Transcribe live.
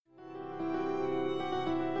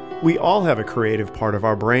We all have a creative part of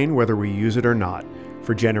our brain, whether we use it or not,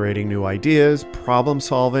 for generating new ideas, problem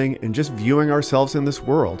solving, and just viewing ourselves in this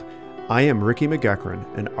world. I am Ricky McGeckran,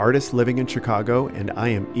 an artist living in Chicago, and I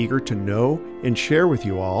am eager to know and share with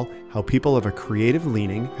you all how people of a creative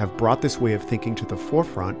leaning have brought this way of thinking to the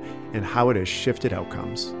forefront and how it has shifted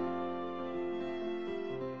outcomes.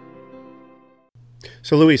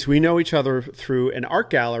 So, Luis, we know each other through an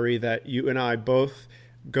art gallery that you and I both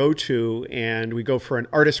go to, and we go for an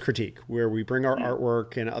artist critique where we bring our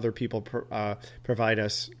artwork and other people provide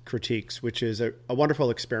us critiques, which is a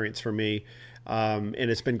wonderful experience for me. And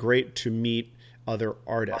it's been great to meet other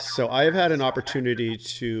artists. So I have had an opportunity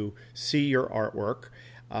to see your artwork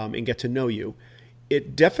and get to know you.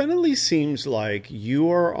 It definitely seems like you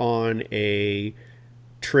are on a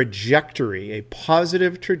trajectory, a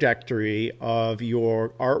positive trajectory of your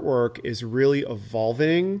artwork is really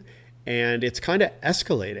evolving and it's kind of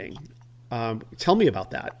escalating. Tell me about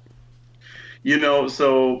that.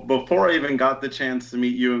 So before I even got the chance to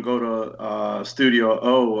meet you and go to Studio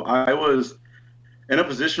O, I was in a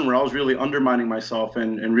position where I was really undermining myself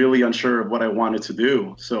and really unsure of what I wanted to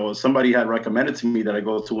do. So somebody had recommended to me that I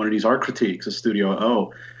go to one of these art critiques at Studio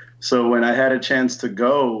O. So when I had a chance to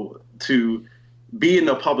go to be in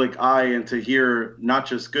the public eye and to hear not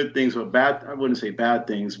just good things, but bad, I wouldn't say bad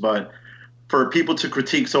things, but for people to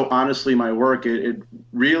critique so honestly my work, it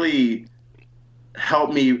really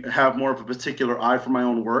helped me have more of a particular eye for my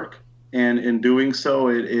own work. And in doing so,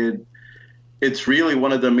 it's really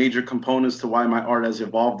one of the major components to why my art has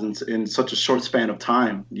evolved in such a short span of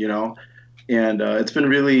time, And it's been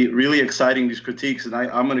really, really exciting, these critiques, and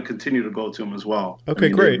I'm going to continue to go to them as well. Okay,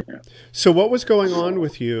 great. So what was going on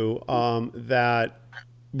with you that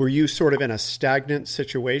were you sort of in a stagnant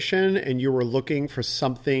situation and you were looking for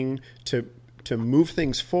something to move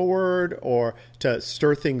things forward or to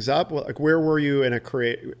stir things up? Like, where were you in a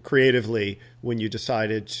creatively when you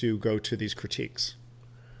decided to go to these critiques?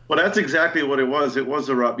 Well, that's exactly what it was. It was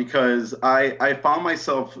a rut because I found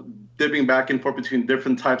myself dipping back and forth between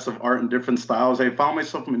different types of art and different styles. I found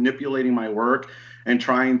myself manipulating my work and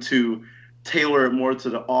trying to tailor it more to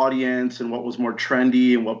the audience and what was more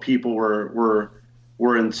trendy and what people were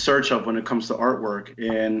in search of when it comes to artwork.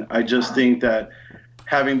 And I just think that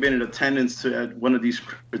having been in attendance at one of these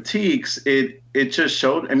critiques, it just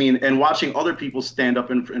showed. And watching other people stand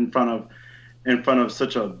up in front of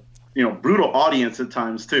such a brutal audience at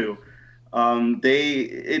times too.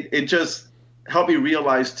 It just helped me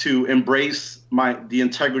realize to embrace the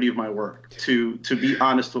integrity of my work, to be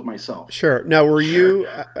honest with myself. Sure. Now, were you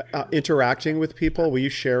interacting with people? Were you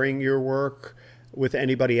sharing your work with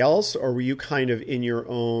anybody else, or were you kind of in your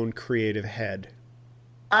own creative head?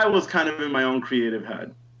 I was kind of in my own creative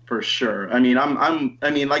head, for sure. I'm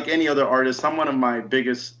like any other artist, I'm one of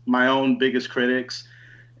my own biggest critics.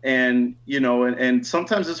 And, and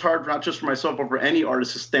sometimes it's hard, not just for myself, but for any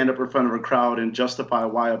artist to stand up in front of a crowd and justify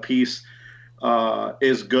why a piece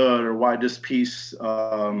is good or why this piece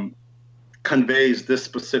conveys this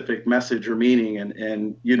specific message or meaning.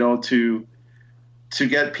 And to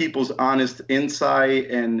get people's honest insight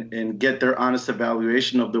and get their honest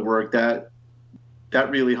evaluation of the work, that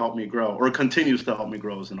really helped me grow, or continues to help me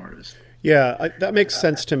grow as an artist. Yeah, that makes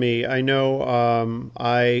sense to me. I know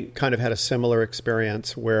I kind of had a similar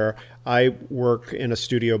experience where I work in a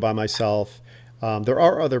studio by myself. There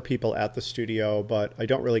are other people at the studio, but I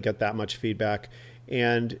don't really get that much feedback.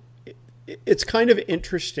 And it's kind of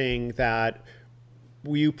interesting that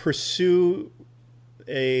you pursue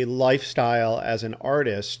a lifestyle as an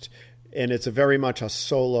artist, and it's very much a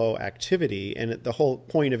solo activity. And the whole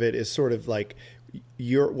point of it is sort of like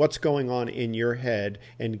what's going on in your head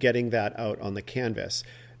and getting that out on the canvas.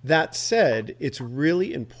 That said, it's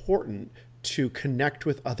really important to connect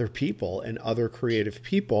with other people and other creative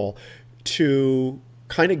people to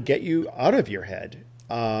kind of get you out of your head.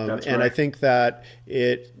 That's and right. I think that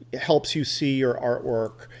it helps you see your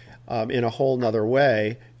artwork in a whole nother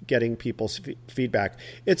way, getting people's feedback.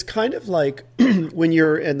 It's kind of like when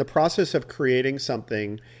you're in the process of creating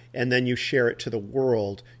something and then you share it to the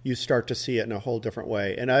world, you start to see it in a whole different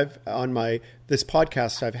way. And this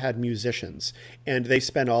podcast, I've had musicians, and they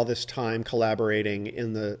spend all this time collaborating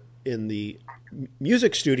in the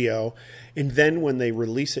music studio. And then when they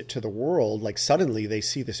release it to the world, like suddenly they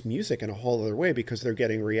see this music in a whole other way because they're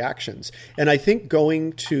getting reactions. And I think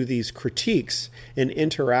going to these critiques and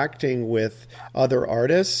interacting with other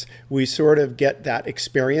artists, we sort of get that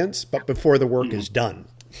experience, but before the work is done.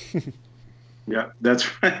 Yeah,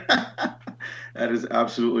 that's right. That is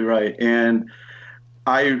absolutely right. And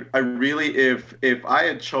I really, if I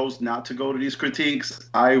had chose not to go to these critiques,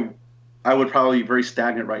 I would probably be very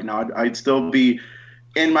stagnant right now. I'd still be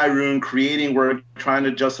in my room creating work, trying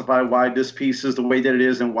to justify why this piece is the way that it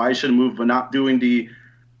is and why I should move, but not doing the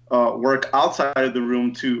work outside of the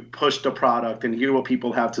room to push the product and hear what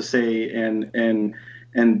people have to say and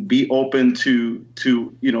be open to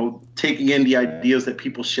taking in the ideas that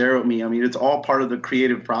people share with me. I mean, it's all part of the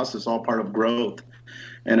creative process, all part of growth.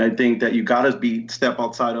 And I think that you got to step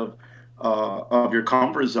outside of your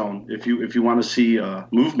comfort zone if you want to see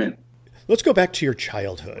movement. Let's go back to your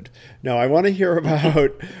childhood. Now, I want to hear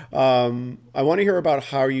about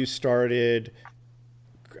how you started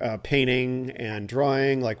painting and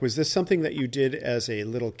drawing. Like, was this something that you did as a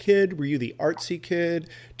little kid? Were you the artsy kid?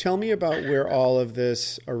 Tell me about where all of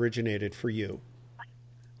this originated for you.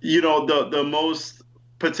 The most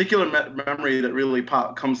particular memory that really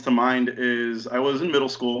comes to mind is I was in middle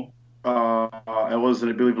school. I was,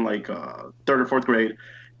 I believe, in like third or fourth grade,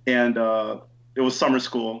 and it was summer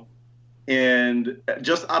school. And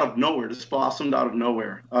just out of nowhere, just blossomed out of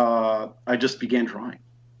nowhere, I just began drawing.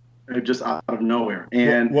 Just out of nowhere.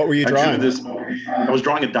 And what were you drawing? I was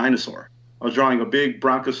drawing a dinosaur. I was drawing a big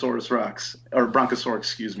Bronchosaurus Rex, or Bronchosaur,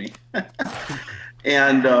 excuse me.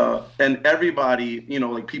 And everybody,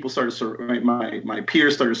 like people started, my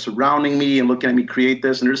peers started surrounding me and looking at me create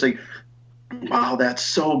this, and they're just like, "Wow, that's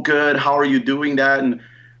so good. How are you doing that?" And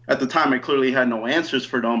at the time, I clearly had no answers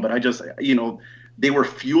for them, but I just, they were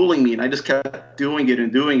fueling me, and I just kept doing it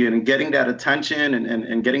and getting that attention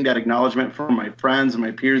and getting that acknowledgement from my friends and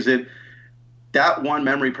my peers. That one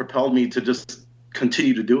memory propelled me to just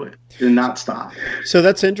continue to do it and not stop. So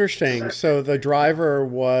that's interesting. So the driver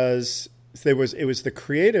was it was the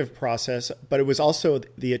creative process, but it was also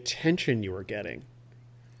the attention you were getting.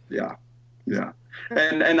 Yeah.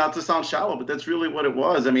 And not to sound shallow, but that's really what it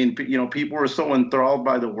was. I mean, people were so enthralled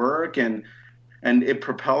by the work and it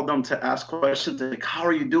propelled them to ask questions like, how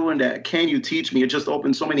are you doing that? Can you teach me? It just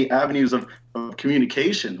opened so many avenues of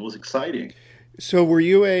communication. It was exciting. So were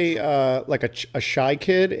you a shy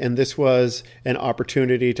kid, and this was an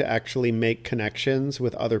opportunity to actually make connections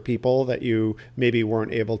with other people that you maybe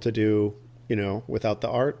weren't able to do, without the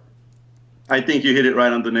art? I think you hit it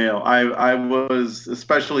right on the nail. I was,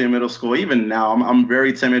 especially in middle school, even now, I'm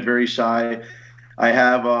very timid, very shy. I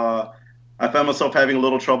found myself having a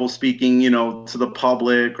little trouble speaking, to the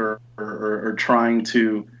public or trying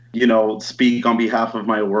to, speak on behalf of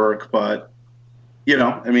my work. But,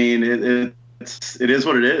 I mean, it is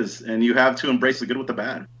what it is. And you have to embrace the good with the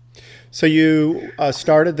bad. So you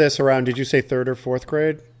started this around, did you say third or fourth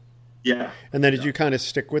grade? Yeah. And then did you kind of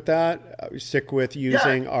stick with that? Stick with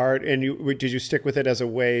using art? And did you stick with it as a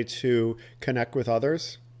way to connect with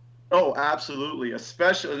others? Oh, absolutely.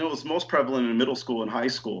 Especially, it was most prevalent in middle school and high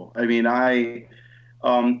school. I mean,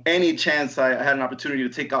 any chance I had an opportunity to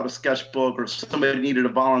take out a sketchbook or somebody needed a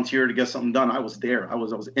volunteer to get something done, I was there. I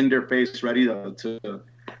was in their face, ready to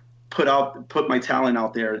put my talent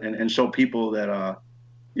out there and show people that,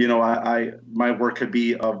 my work could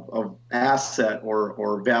be of asset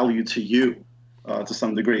or value to you to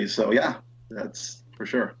some degree. So yeah, that's for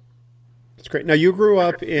sure. That's great. Now, you grew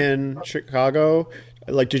up in Chicago.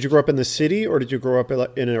 Like, did you grow up in the city or did you grow up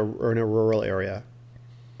in a rural area?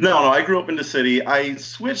 No, I grew up in the city. I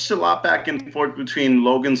switched a lot back and forth between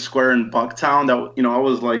Logan Square and Bucktown. That, I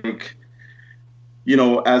was like,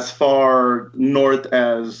 as far north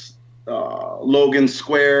as Logan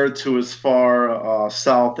Square to as far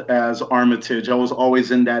south as Armitage. I was always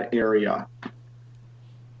in that area.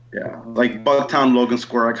 Yeah, like Bucktown, Logan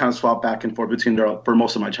Square. I kind of swapped back and forth between there for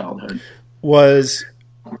most of my childhood. Was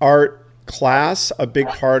art class a big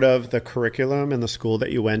part of the curriculum in the school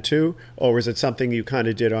that you went to, or was it something you kind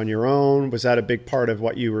of did on your own? Was that a big part of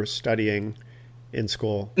what you were studying in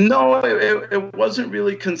school? No, it wasn't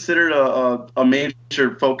really considered a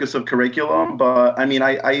major focus of curriculum, but I mean,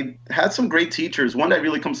 I had some great teachers. One that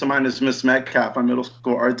really comes to mind is Miss Metcalf, my middle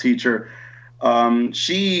school art teacher.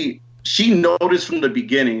 She noticed from the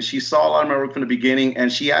beginning. She saw a lot of my work from the beginning,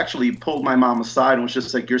 and she actually pulled my mom aside and was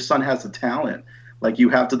just like, your son has a talent. Like, you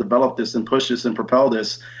have to develop this and push this and propel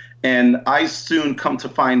this. And I soon come to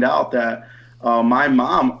find out that my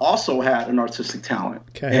mom also had an artistic talent.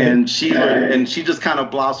 Okay. And she just kind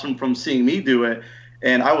of blossomed from seeing me do it.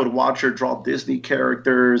 And I would watch her draw Disney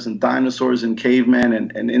characters and dinosaurs and cavemen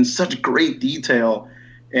and in such great detail.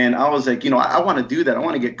 And I was like, I want to do that. I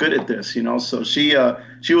want to get good at this, So she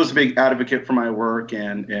was a big advocate for my work,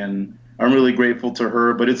 and I'm really grateful to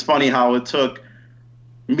her. But it's funny how it took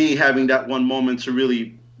me having that one moment to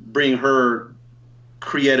really bring her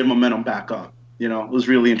creative momentum back up. It was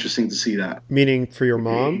really interesting to see that. Meaning for your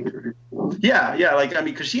mom? Yeah. Like,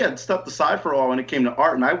 because she had stepped aside for a while when it came to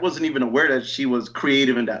art, and I wasn't even aware that she was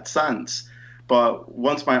creative in that sense. But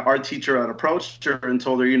once my art teacher had approached her and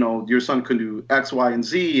told her, you know, your son can do X, Y, and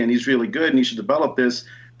Z, and he's really good, and he should develop this,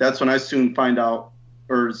 that's when I soon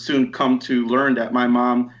come to learn that my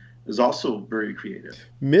mom is also very creative.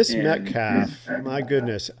 Miss Metcalf, my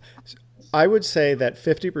goodness. I would say that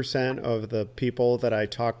 50% of the people that I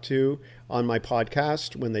talk to on my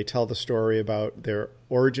podcast, when they tell the story about their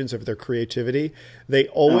origins of their creativity, they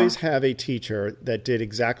always have a teacher that did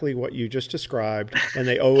exactly what you just described, and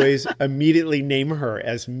they always immediately name her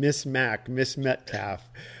as Miss Mac, Miss Metcalf.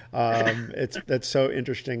 That's so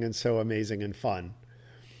interesting and so amazing and fun.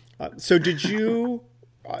 So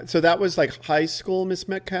that was like high school, Miss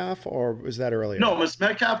Metcalf, or was that earlier? No, Miss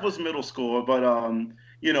Metcalf was middle school, but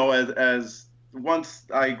you know, as once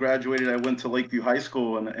I graduated, I went to Lakeview High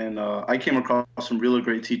School, and I came across some really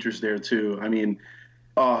great teachers there too. I mean,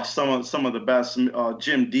 some of the best,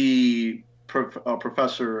 Jim D,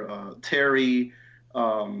 Professor Terry,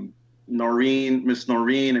 Noreen, Miss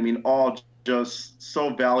Noreen. I mean, all just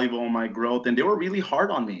so valuable in my growth, and they were really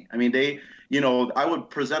hard on me. I mean, you know, I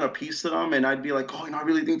would present a piece to them, and I'd be like, "Oh, you know, I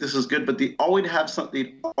really think this is good," but they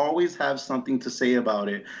always have something to say about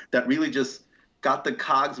it that really just got the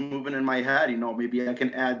cogs moving in my head. You know, maybe I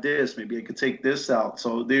can add this, maybe I could take this out.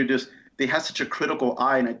 So they have such a critical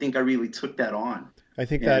eye, and I think I really took that on. I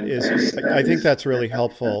think I think that's really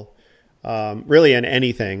helpful, really in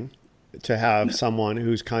anything, to have someone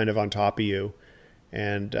who's kind of on top of you,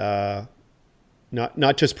 and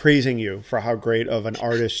not just praising you for how great of an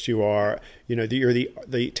artist you are. You know, you're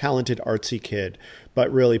the talented artsy kid,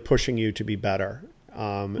 but really pushing you to be better.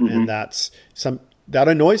 And that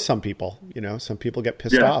annoys some people. You know, some people get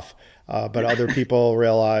pissed off, but other people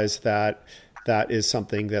realize that is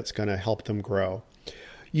something that's going to help them grow.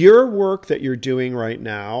 Your work that you're doing right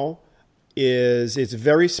now it's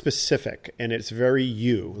very specific, and it's very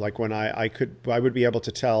you. Like when I would be able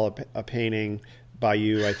to tell a painting by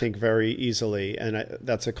you, I think, very easily, and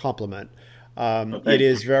that's a compliment. It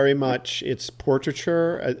is very much, it's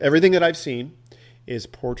portraiture. Everything that I've seen is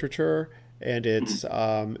portraiture, and it's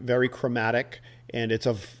very chromatic, and it's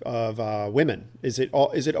of women. Is it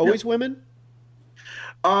always women?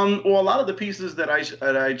 Well, a lot of the pieces that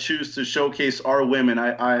I choose to showcase are women.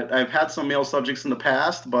 I've had some male subjects in the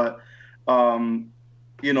past, but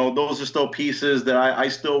you know, those are still pieces that I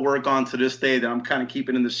still work on to this day that I'm kind of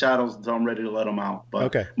keeping in the shadows until I'm ready to let them out.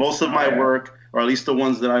 But most of my work, or at least the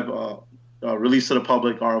ones that I've released to the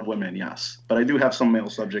public, are of women, yes. But I do have some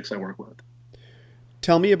male subjects I work with.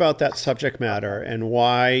 Tell me about that subject matter and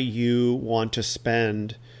why you want to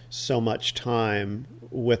spend so much time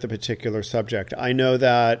with a particular subject. I know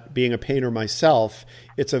that being a painter myself,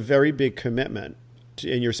 it's a very big commitment,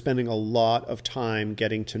 and you're spending a lot of time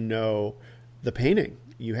getting to know the painting.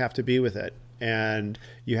 You have to be with it, and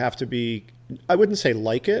you have to be, I wouldn't say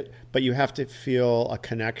like it, but you have to feel a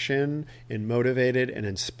connection and motivated and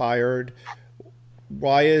inspired.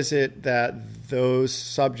 Why is it that those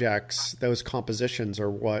subjects, those compositions,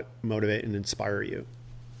 are what motivate and inspire you?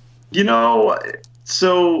 You know,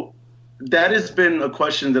 so that has been a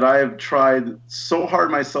question that I have tried so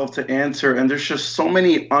hard myself to answer, and there's just so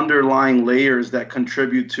many underlying layers that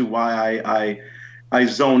contribute to why I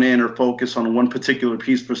zone in or focus on one particular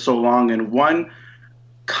piece for so long. And one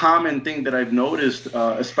common thing that I've noticed,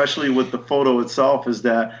 especially with the photo itself, is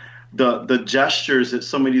that the gestures that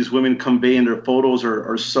some of these women convey in their photos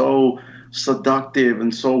are so seductive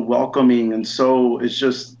and so welcoming, and so it's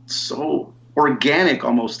just so organic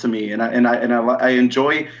almost to me. And I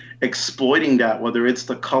enjoy exploiting that, whether it's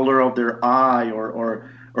the color of their eye or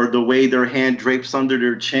the way their hand drapes under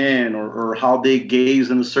their chin, or how they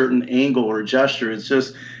gaze in a certain angle or gesture.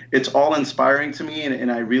 It's all inspiring to me, and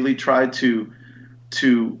I really try to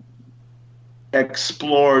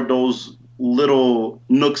explore those little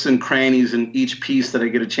nooks and crannies in each piece that I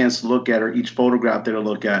get a chance to look at, or each photograph that I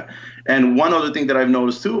look at. And one other thing that I've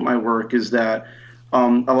noticed too with my work is that a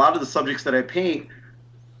lot of the subjects that I paint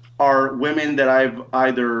are women that I've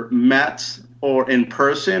either met or in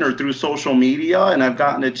person or through social media, and I've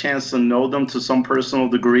gotten a chance to know them to some personal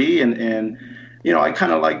degree, and you know, I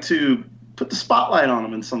kind of like to put the spotlight on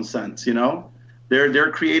them in some sense. You know,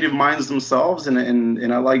 they're creative minds themselves, and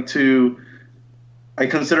I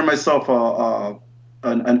consider myself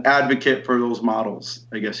an advocate for those models,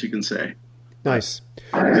 I guess you can say. Nice.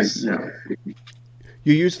 Yeah.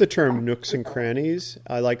 You use the term nooks and crannies.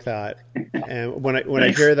 I like that. And when I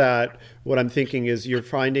hear that, what I'm thinking is you're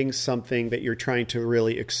finding something that you're trying to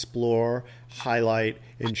really explore, highlight,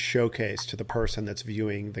 and showcase to the person that's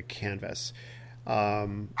viewing the canvas.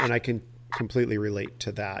 And I can completely relate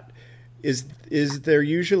to that. Is there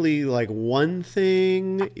usually like one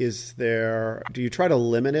thing? Do you try to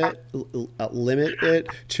limit it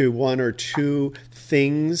to one or two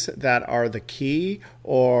things that are the key,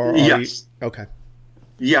 or Yes. okay?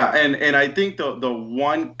 Yeah, and I think the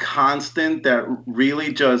one constant that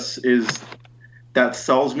really just is that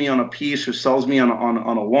sells me on a piece or sells me on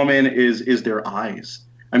a woman is their eyes.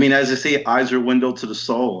 I mean, as I say, eyes are a window to the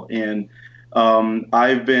soul, and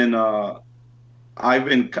I've been I've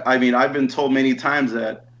been told many times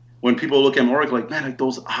that when people look at my work, like, man, like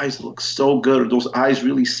those eyes look so good, or those eyes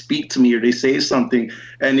really speak to me, or they say something,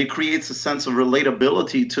 and it creates a sense of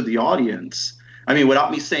relatability to the audience. I mean,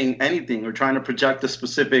 without me saying anything or trying to project a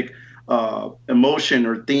specific emotion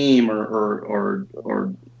or theme or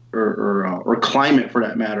climate for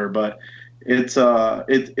that matter. But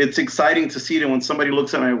it's exciting to see that when somebody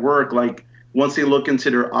looks at my work, like once they look into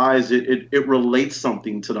their eyes, it relates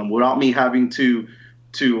something to them without me having to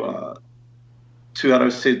how do I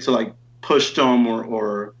say, to like push them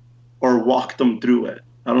or walk them through it.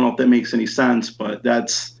 I don't know if that makes any sense, but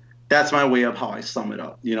that's my way of how I sum it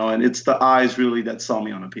up, and it's the eyes really that sell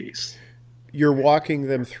me on a piece. You're walking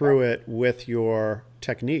them through it with your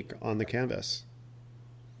technique on the canvas.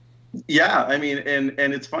 Yeah, I mean, and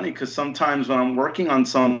it's funny because sometimes when I'm working on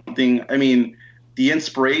something, I mean, the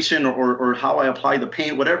inspiration or how I apply the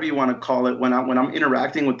paint, whatever you want to call it, when I'm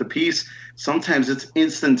interacting with the piece, sometimes it's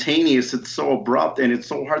instantaneous, it's so abrupt, and it's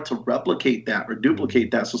so hard to replicate that or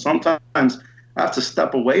duplicate that. So sometimes I have to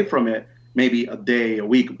step away from it, maybe a day, a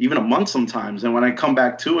week, even a month sometimes. And when I come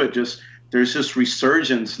back to it, there's just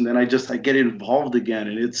resurgence, and then I get involved again,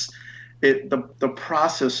 and the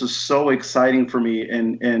process is so exciting for me,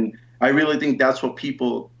 and I really think that's what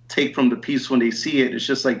people take from the piece when they see it. It's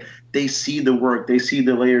just like they see the work, they see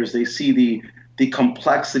the layers, they see the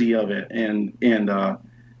complexity of it, and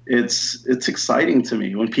it's exciting to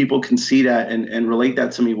me when people can see that and relate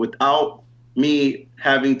that to me without me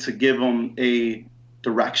having to give them a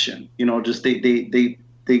direction. Just they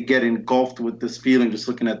get engulfed with this feeling just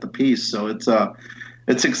looking at the piece. So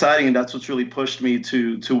it's exciting, and that's what's really pushed me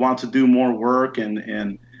to want to do more work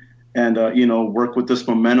and work with this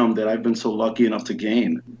momentum that I've been so lucky enough to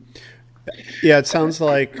gain. Yeah, it sounds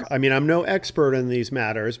like, I mean, I'm no expert in these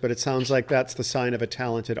matters, but it sounds like that's the sign of a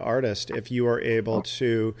talented artist. If you are able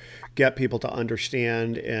to get people to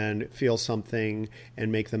understand and feel something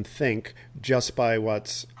and make them think just by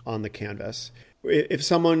what's on the canvas. If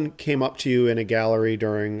someone came up to you in a gallery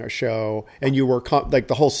during a show and you were like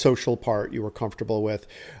the whole social part you were comfortable with,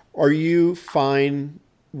 are you fine?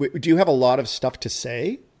 Do you have a lot of stuff to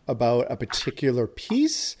say about a particular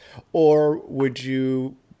piece, or would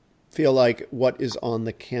you feel like what is on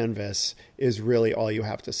the canvas is really all you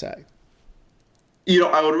have to say?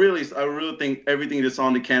 I would really think everything that's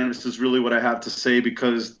on the canvas is really what I have to say,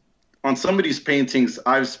 because on some of these paintings,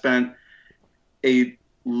 I've spent a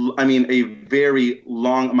very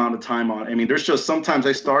long amount of time on. I mean, there's just sometimes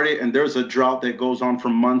I start it and there's a drought that goes on for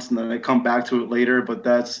months, and then I come back to it later. But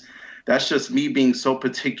that's just me being so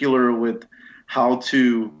particular with how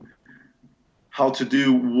to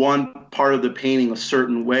do one part of the painting a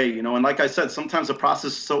certain way, and like I said, sometimes the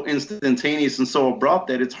process is so instantaneous and so abrupt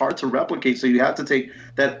that it's hard to replicate. So you have to take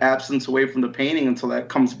that absence away from the painting until that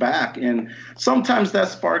comes back. And sometimes that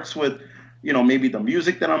sparks with, maybe the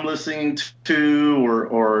music that I'm listening to,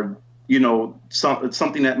 or it's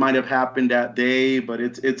something that might have happened that day, but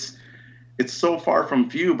it's so far from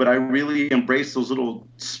few. But I really embrace those little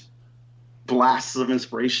blasts of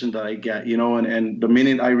inspiration that I get, and the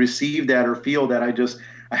minute I receive that or feel that, I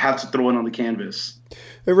have to throw it on the canvas.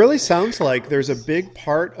 It really sounds like there's a big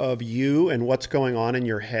part of you and what's going on in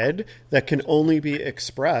your head that can only be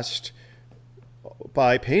expressed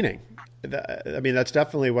by painting. I mean, that's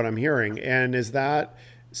definitely what I'm hearing. And is that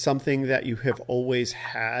something that you have always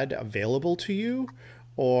had available to you,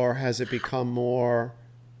 or has it become more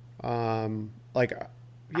tell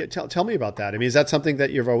me about that. I mean, is that something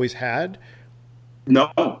that you've always had?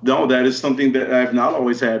 No, that is something that I've not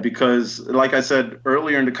always had, because like I said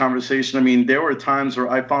earlier in the conversation, I mean, there were times where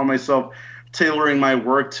I found myself tailoring my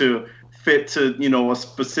work to fit to, a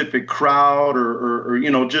specific crowd or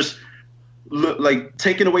just like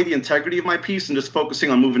taking away the integrity of my piece and just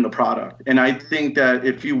focusing on moving the product. And I think that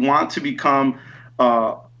if you want to become,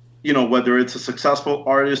 whether it's a successful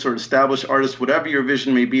artist or established artist, whatever your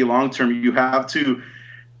vision may be long-term, you have to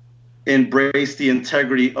embrace the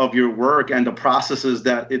integrity of your work and the processes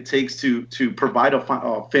that it takes to provide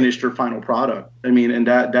a finished or final product. I mean, and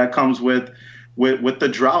that comes with the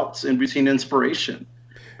droughts in between inspiration.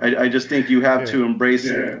 I just think you have to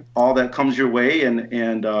embrace all that comes your way,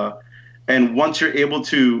 and once you're able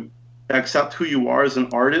to accept who you are as an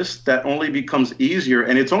artist, that only becomes easier.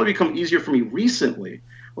 And it's only become easier for me recently.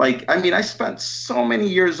 Like, I mean, I spent so many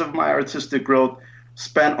years of my artistic growth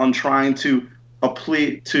spent on trying to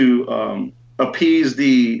appease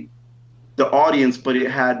the audience, but it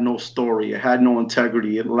had no story, it had no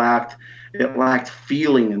integrity, it lacked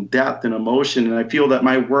feeling and depth and emotion. And I feel that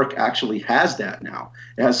my work actually has that now.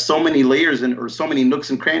 It has so many layers or so many nooks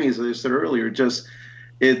and crannies, as I said earlier.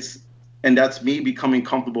 And that's me becoming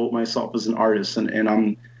comfortable with myself as an artist, and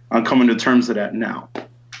I'm coming to terms with that now.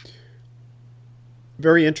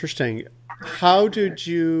 Very interesting. How did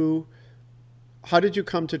you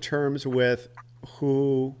come to terms with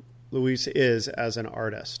who Luis is as an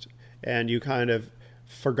artist? And you kind of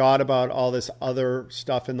forgot about all this other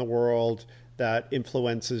stuff in the world that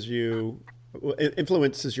influences your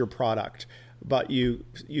product, but you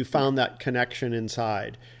found that connection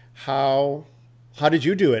inside. How did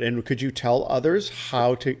you do it? And could you tell others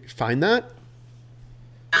how to find that?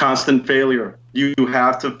 Constant failure. You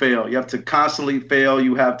have to fail. You have to constantly fail.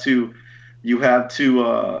 You have to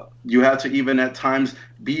even at times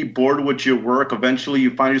be bored with your work. Eventually you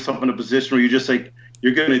find yourself in a position where you're just like,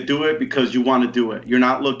 you're going to do it because you want to do it. You're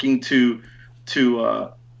not looking to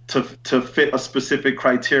fit a specific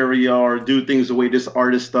criteria or do things the way this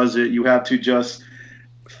artist does it. You have to just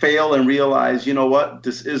fail and realize, you know what,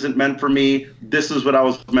 this isn't meant for me. This is what I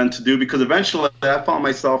was meant to do. Because eventually I found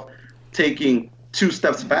myself taking 2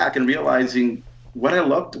 steps back and realizing what I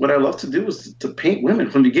loved to do was to paint women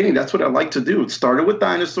from the beginning. That's what I like to do. It started with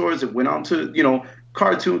dinosaurs. It went on to,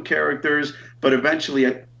 cartoon characters. But eventually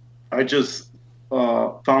I just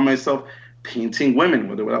found myself painting women,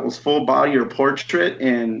 whether that was full body or portrait.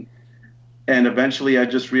 And eventually I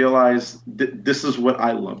just realized this is what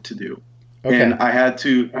I love to do. Okay. And I had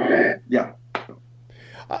to, yeah.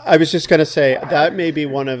 I was just going to say that may be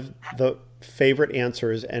one of the favorite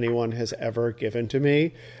answers anyone has ever given to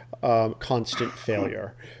me. Constant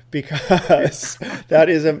failure, because that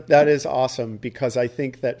is awesome, because I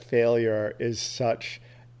think that failure is such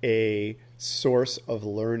a source of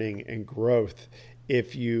learning and growth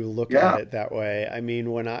if you look at it that way. I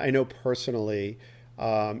mean, when I know personally,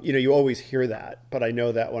 you always hear that, but I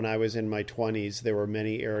know that when I was in my 20s, there were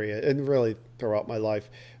many areas, and really throughout my life,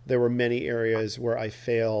 there were many areas where I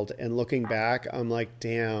failed. And looking back, I'm like,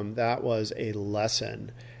 damn, that was a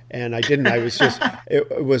lesson. And I didn't. I was just.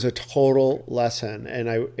 It was a total lesson, and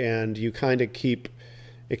it kind of keeps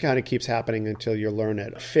happening until you learn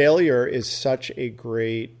it. Failure is such a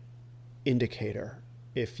great indicator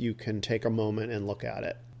if you can take a moment and look at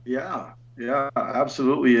it. Yeah,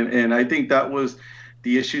 absolutely. And I think that was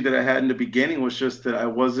the issue that I had in the beginning, was just that I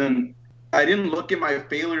didn't look at my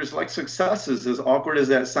failures like successes. As awkward as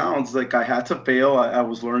that sounds, like I had to fail. I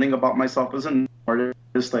was learning about myself as an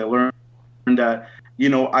artist. I learned that,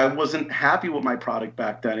 I wasn't happy with my product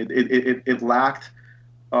back then. It lacked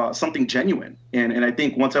something genuine. And I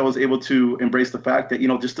think once I was able to embrace the fact that,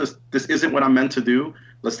 this isn't what I'm meant to do,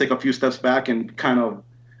 let's take a few steps back and kind of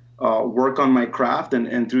work on my craft,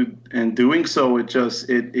 and doing so,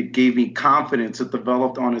 it gave me confidence. It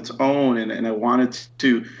developed on its own, and I wanted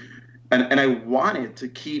to, and I wanted to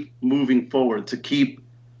keep moving forward, to keep,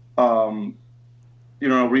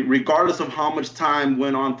 regardless of how much time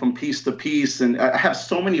went on from piece to piece. And I have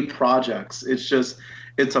so many projects. It's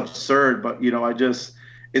absurd, but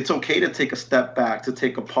it's okay to take a step back, to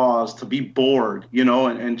take a pause, to be bored,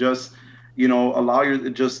 and just,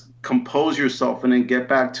 just compose yourself and then get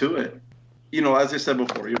back to it. As I said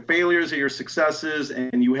before, your failures are your successes,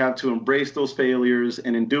 and you have to embrace those failures.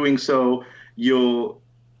 And in doing so,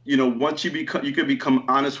 once you could become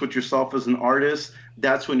honest with yourself as an artist,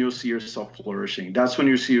 that's when you'll see yourself flourishing. That's when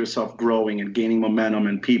you see yourself growing and gaining momentum,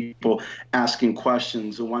 and people asking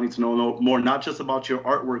questions and wanting to know more, not just about your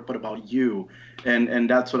artwork, but about you. And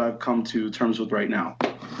that's what I've come to terms with right now.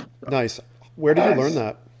 Nice. Where did you learn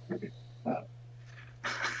that?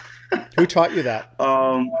 Who taught you that?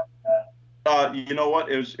 You know what?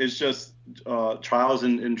 It's just trials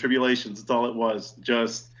and tribulations. That's all it was.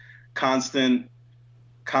 Just constant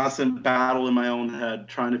battle in my own head,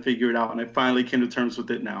 trying to figure it out. And I finally came to terms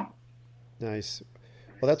with it now. Nice.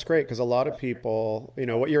 Well, that's great, because a lot of people,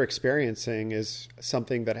 what you're experiencing is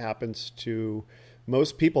something that happens to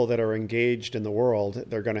most people that are engaged in the world.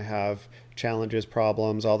 They're going to have challenges,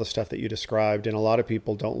 problems, all the stuff that you described. And a lot of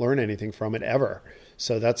people don't learn anything from it ever.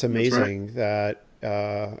 So that's amazing. That's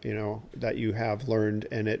right. That you have learned,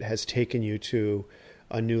 and it has taken you to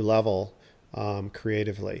a new level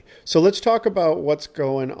creatively. So let's talk about what's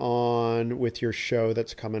going on with your show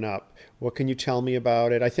that's coming up. What can you tell me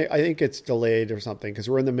about it? I think it's delayed or something, because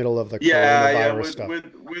we're in the middle of the coronavirus stuff.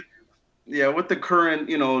 yeah, with the current,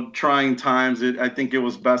 trying times, I think it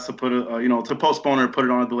was best to put to postpone or put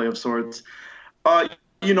it on a delay of sorts. Uh,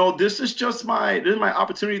 this is my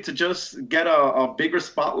opportunity to just get a bigger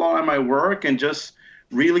spotlight on my work and just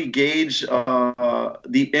really gauge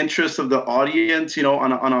the interest of the audience,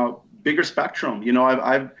 on a bigger spectrum.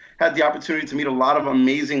 I've had the opportunity to meet a lot of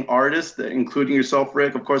amazing artists, including yourself,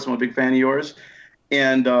 Rick. Of course, I'm a big fan of yours.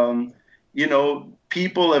 And,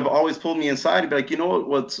 people have always pulled me inside and be like,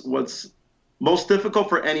 what's most difficult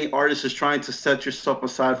for any artist is trying to set yourself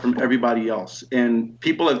aside from everybody else. And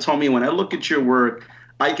people have told me when I look at your work,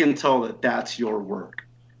 I can tell that that's your work.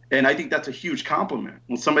 And I think that's a huge compliment.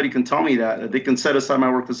 When somebody can tell me that they can set aside my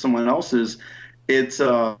work to someone else's, I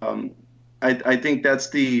think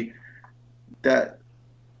that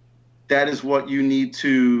is what you need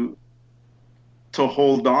to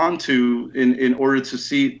hold on to in order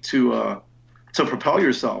to propel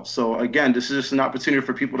yourself. So again, this is just an opportunity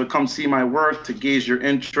for people to come see my work, to gauge your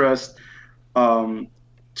interest, to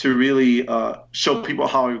really show people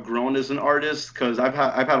how I've grown as an artist. Because I've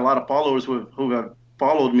had a lot of followers who have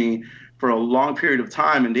followed me for a long period of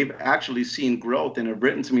time, and they've actually seen growth and have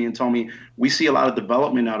written to me and told me, we see a lot of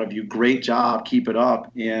development out of you. Great job, keep it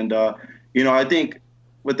up. And I think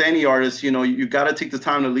with any artist, you got to take the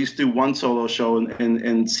time to at least do one solo show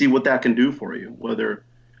and see what that can do for you, whether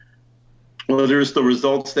it's the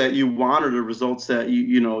results that you want or the results that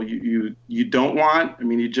you don't want. I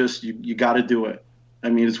mean, you got to do it. I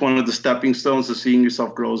mean, it's one of the stepping stones to seeing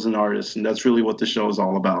yourself grow as an artist, and that's really what the show is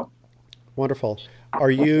all about. Wonderful.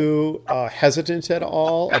 Are you hesitant at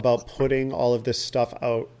all about putting all of this stuff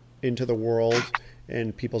out into the world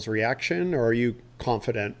and people's reaction, or are you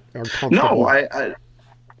confident or comfortable?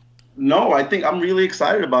 No, I think I'm really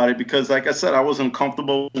excited about it because, like I said, I was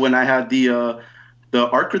uncomfortable when I had the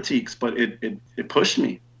art critiques, but it pushed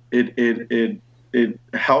me. It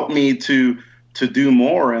helped me to do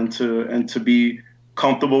more and to be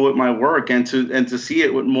comfortable with my work and to see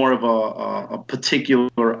it with more of a particular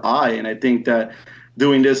eye. And I think that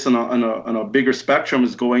doing this on a bigger spectrum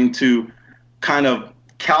is going to kind of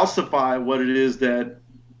calcify what it is that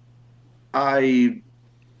I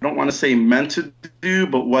don't want to say meant to do,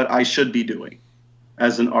 but what I should be doing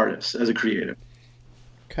as an artist, as a creative.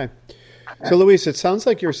 Okay. So Luis, it sounds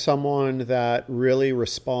like you're someone that really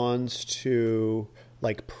responds to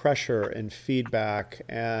like pressure and feedback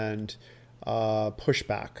and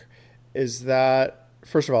pushback. Is that,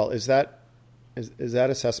 first of all, is that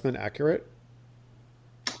assessment accurate?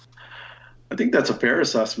 I think that's a fair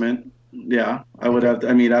assessment. Yeah, I would have.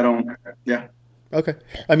 I mean, I don't. Yeah. Okay.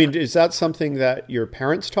 I mean, is that something that your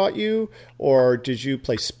parents taught you, or did you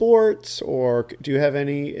play sports, or do you have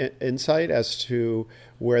any insight as to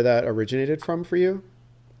where that originated from for you?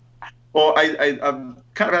 Well, I'm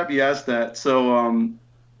kind of happy you asked that. So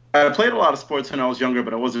I played a lot of sports when I was younger,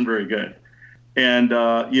 but I wasn't very good. And,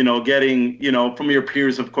 getting, from your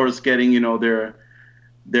peers, of course, getting,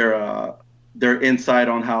 their insight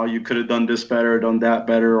on how you could have done this better, done that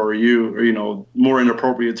better, or more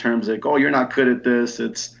inappropriate terms like, oh, you're not good at this.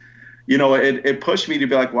 It's, it pushed me to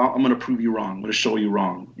be like, well, I'm going to prove you wrong. I'm going to show you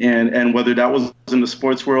wrong. And whether that was in the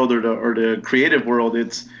sports world or the creative world,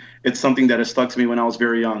 it's something that has stuck to me when I was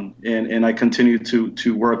very young. And I continue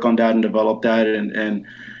to work on that and develop that and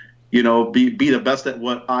be the best at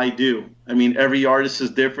what I do. I mean, every artist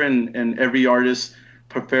is different and every artist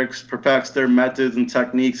perfects their methods and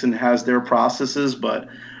techniques and has their processes, but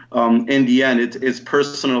in the end, it's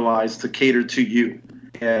personalized to cater to you,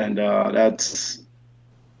 and that's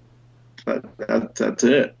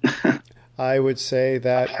it. I would say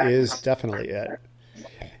that is definitely it.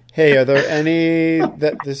 Hey, are there any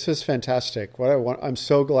that this was fantastic? I'm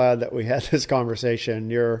so glad that we had this conversation.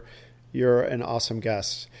 You're an awesome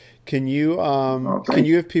guest. Can you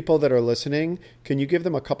have people that are listening? Can you give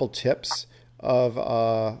them a couple tips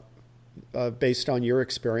of based on your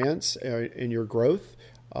experience in your growth?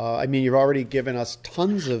 I mean, you've already given us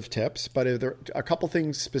tons of tips, but are there a couple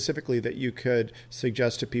things specifically that you could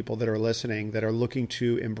suggest to people that are listening that are looking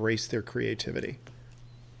to embrace their creativity?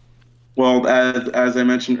 Well, as I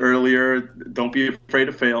mentioned earlier, don't be afraid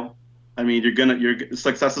to fail. I mean, your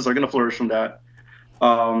successes are gonna flourish from that.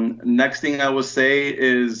 Next thing I would say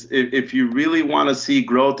is if you really want to see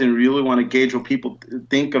growth and really want to gauge what people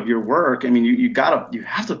think of your work, I mean, you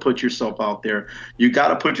have to put yourself out there. You got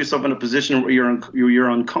to put yourself in a position where you're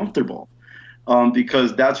uncomfortable,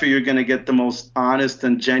 because that's where you're going to get the most honest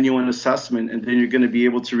and genuine assessment, and then you're going to be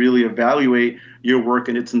able to really evaluate your work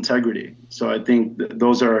and its integrity. So I think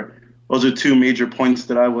those are two major points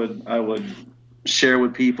that I would share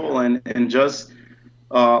with people, and just.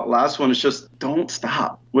 Last one is just don't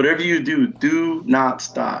stop. Whatever you do, do not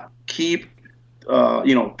stop. keep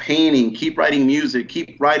painting, keep writing music,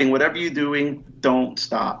 keep writing, whatever you're doing, don't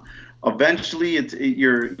stop. Eventually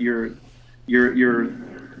you're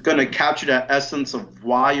going to capture that essence of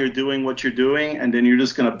why you're doing what you're doing, and then you're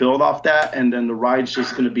just going to build off that, and then the ride's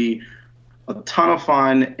just going to be a ton of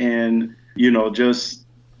fun, and just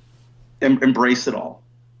embrace it all.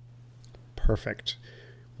 Perfect.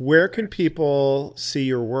 Where can people see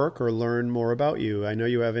your work or learn more about you? I know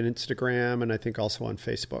you have an Instagram and I think also on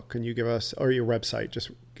Facebook. Can you give us, or your website, just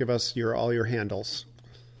give us all your handles?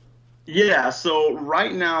 Yeah, so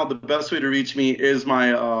right now the best way to reach me is my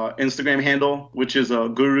Instagram handle, which is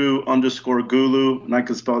guru_gulu, and I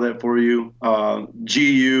can spell that for you.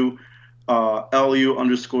 GULU_GURU,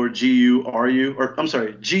 or I'm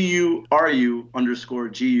sorry, GURU_GULU.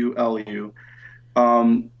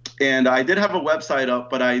 And I did have a website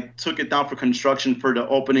up, but I took it down for construction for the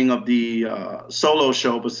opening of the solo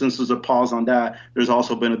show. But since there's a pause on that, there's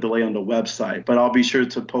also been a delay on the website. But I'll be sure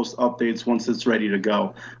to post updates once it's ready to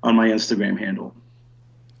go on my Instagram handle.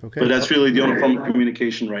 Okay. But that's really the only form of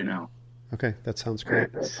communication right now. Okay, that sounds great.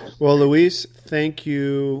 Well, Luis, thank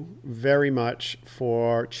you very much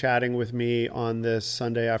for chatting with me on this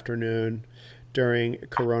Sunday afternoon during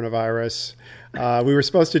coronavirus. We were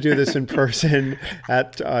supposed to do this in person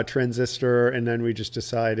at Transistor, and then we just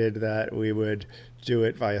decided that we would do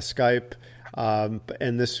it via Skype.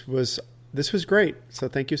 And this was great. So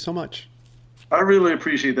thank you so much. I really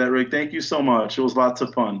appreciate that, Rick. Thank you so much. It was lots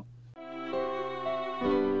of fun.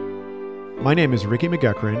 My name is Ricky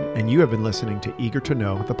McGuckran, and you have been listening to Eager to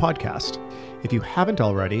Know, the podcast. If you haven't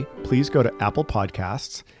already, please go to Apple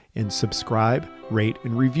Podcasts and subscribe, rate,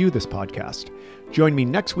 and review this podcast. Join me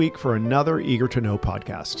next week for another Eager to Know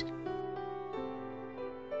podcast.